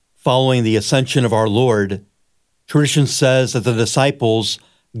Following the Ascension of our Lord, tradition says that the disciples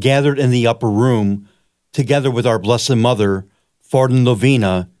gathered in the upper room together with our Blessed Mother for the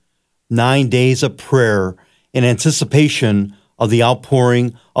novena, 9 days of prayer in anticipation of the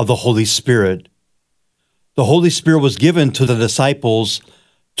outpouring of the Holy Spirit. The Holy Spirit was given to the disciples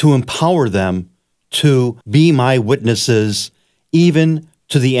to empower them to be my witnesses even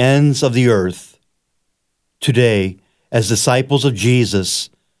to the ends of the earth. Today, as disciples of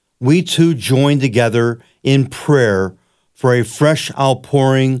Jesus, we too join together in prayer for a fresh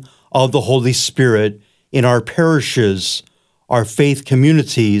outpouring of the Holy Spirit in our parishes, our faith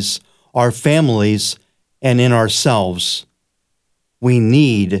communities, our families, and in ourselves. We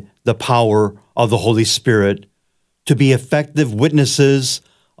need the power of the Holy Spirit to be effective witnesses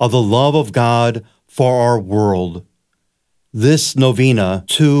of the love of God for our world. This novena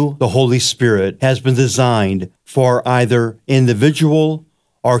to the Holy Spirit has been designed for either individual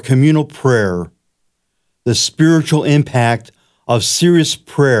or communal prayer. The spiritual impact of serious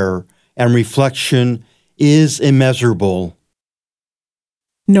prayer and reflection is immeasurable.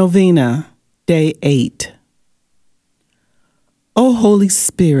 Novena, Day 8. O Holy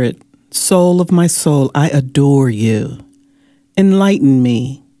Spirit, soul of my soul, I adore you. Enlighten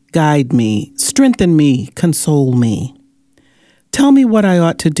me, guide me, strengthen me, console me. Tell me what I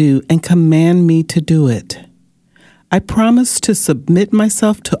ought to do and command me to do it. I promise to submit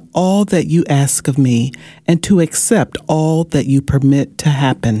myself to all that you ask of me and to accept all that you permit to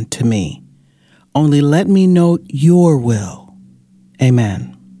happen to me. Only let me know your will.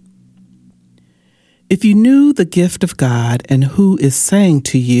 Amen. If you knew the gift of God and who is saying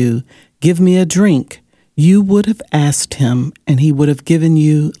to you, "Give me a drink," you would have asked him and he would have given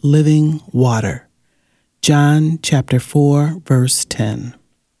you living water. John chapter 4, verse 10.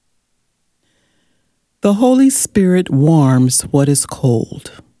 The Holy Spirit warms what is cold.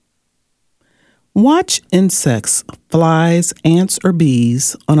 Watch insects, flies, ants, or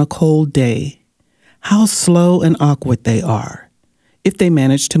bees on a cold day. How slow and awkward they are, if they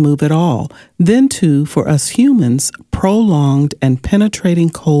manage to move at all. Then, too, for us humans, prolonged and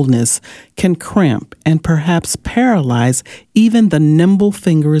penetrating coldness can cramp and perhaps paralyze even the nimble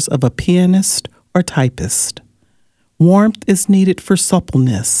fingers of a pianist or typist. Warmth is needed for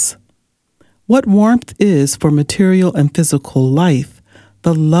suppleness. What warmth is for material and physical life,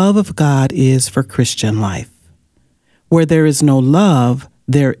 the love of God is for Christian life. Where there is no love,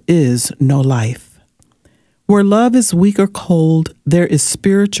 there is no life. Where love is weak or cold, there is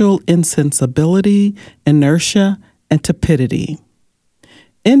spiritual insensibility, inertia, and tepidity.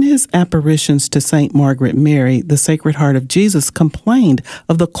 In his apparitions to St. Margaret Mary, the Sacred Heart of Jesus complained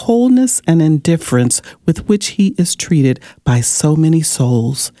of the coldness and indifference with which he is treated by so many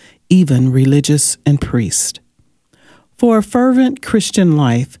souls, even religious and priest. For a fervent Christian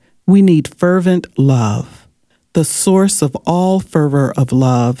life, we need fervent love. The source of all fervor of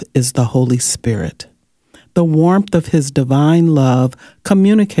love is the Holy Spirit. The warmth of his divine love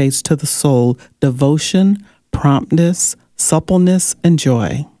communicates to the soul devotion, promptness, suppleness, and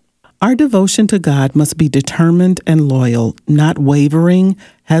joy. Our devotion to God must be determined and loyal, not wavering,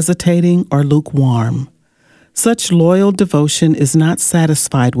 hesitating, or lukewarm. Such loyal devotion is not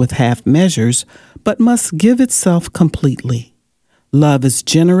satisfied with half measures, but must give itself completely. Love is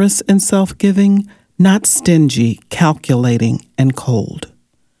generous in self-giving, not stingy, calculating, and cold.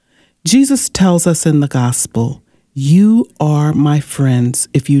 Jesus tells us in the gospel, "You are my friends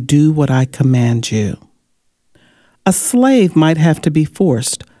if you do what I command you." A slave might have to be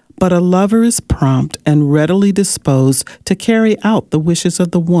forced, but a lover is prompt and readily disposed to carry out the wishes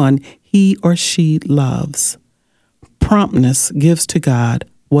of the one he or she loves. Promptness gives to God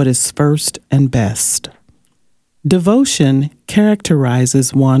what is first and best. Devotion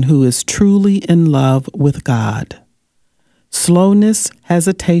characterizes one who is truly in love with God. Slowness,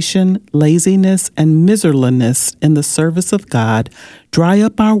 hesitation, laziness, and miserliness in the service of God dry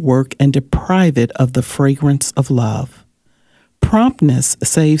up our work and deprive it of the fragrance of love. Promptness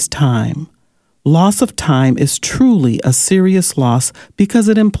saves time. Loss of time is truly a serious loss because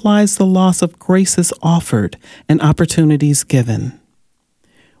it implies the loss of graces offered and opportunities given.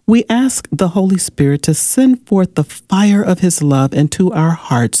 We ask the Holy Spirit to send forth the fire of his love into our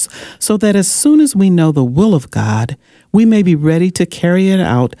hearts so that as soon as we know the will of God, we may be ready to carry it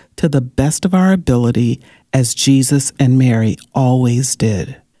out to the best of our ability as Jesus and Mary always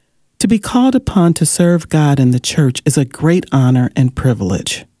did. To be called upon to serve God in the church is a great honor and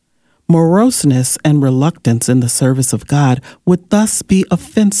privilege. Moroseness and reluctance in the service of God would thus be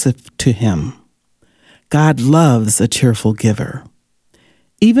offensive to him. God loves a cheerful giver.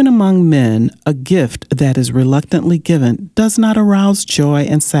 Even among men, a gift that is reluctantly given does not arouse joy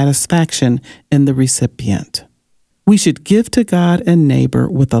and satisfaction in the recipient. We should give to God and neighbor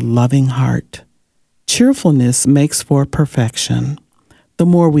with a loving heart. Cheerfulness makes for perfection. The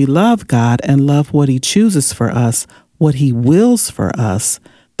more we love God and love what He chooses for us, what He wills for us,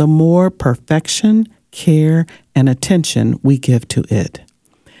 the more perfection, care, and attention we give to it.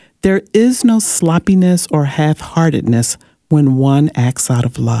 There is no sloppiness or half-heartedness when one acts out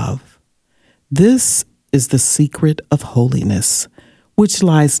of love. This is the secret of holiness, which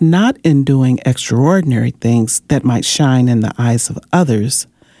lies not in doing extraordinary things that might shine in the eyes of others,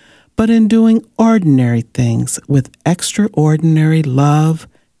 but in doing ordinary things with extraordinary love,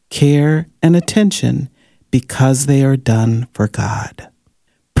 care, and attention because they are done for God.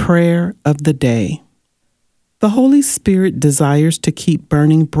 Prayer of the Day. The Holy Spirit desires to keep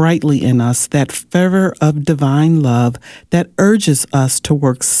burning brightly in us that fervor of divine love that urges us to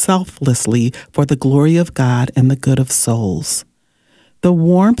work selflessly for the glory of God and the good of souls. The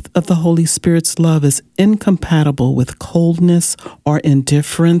warmth of the Holy Spirit's love is incompatible with coldness or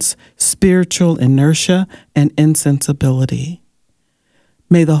indifference, spiritual inertia, and insensibility.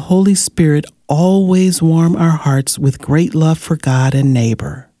 May the Holy Spirit always warm our hearts with great love for God and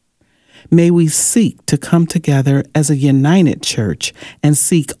neighbor. May we seek to come together as a united church and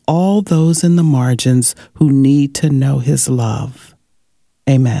seek all those in the margins who need to know His love.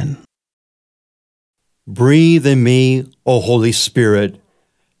 Amen. Breathe in me, O Holy Spirit,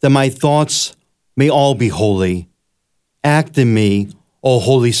 that my thoughts may all be holy. Act in me, O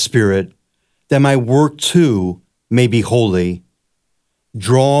Holy Spirit, that my work too may be holy.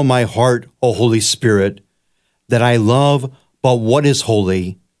 Draw my heart, O Holy Spirit, that I love but what is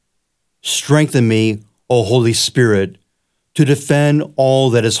holy. Strengthen me, O Holy Spirit, to defend all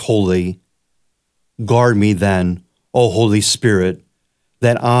that is holy. Guard me then, O Holy Spirit,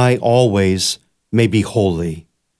 that I always may be holy.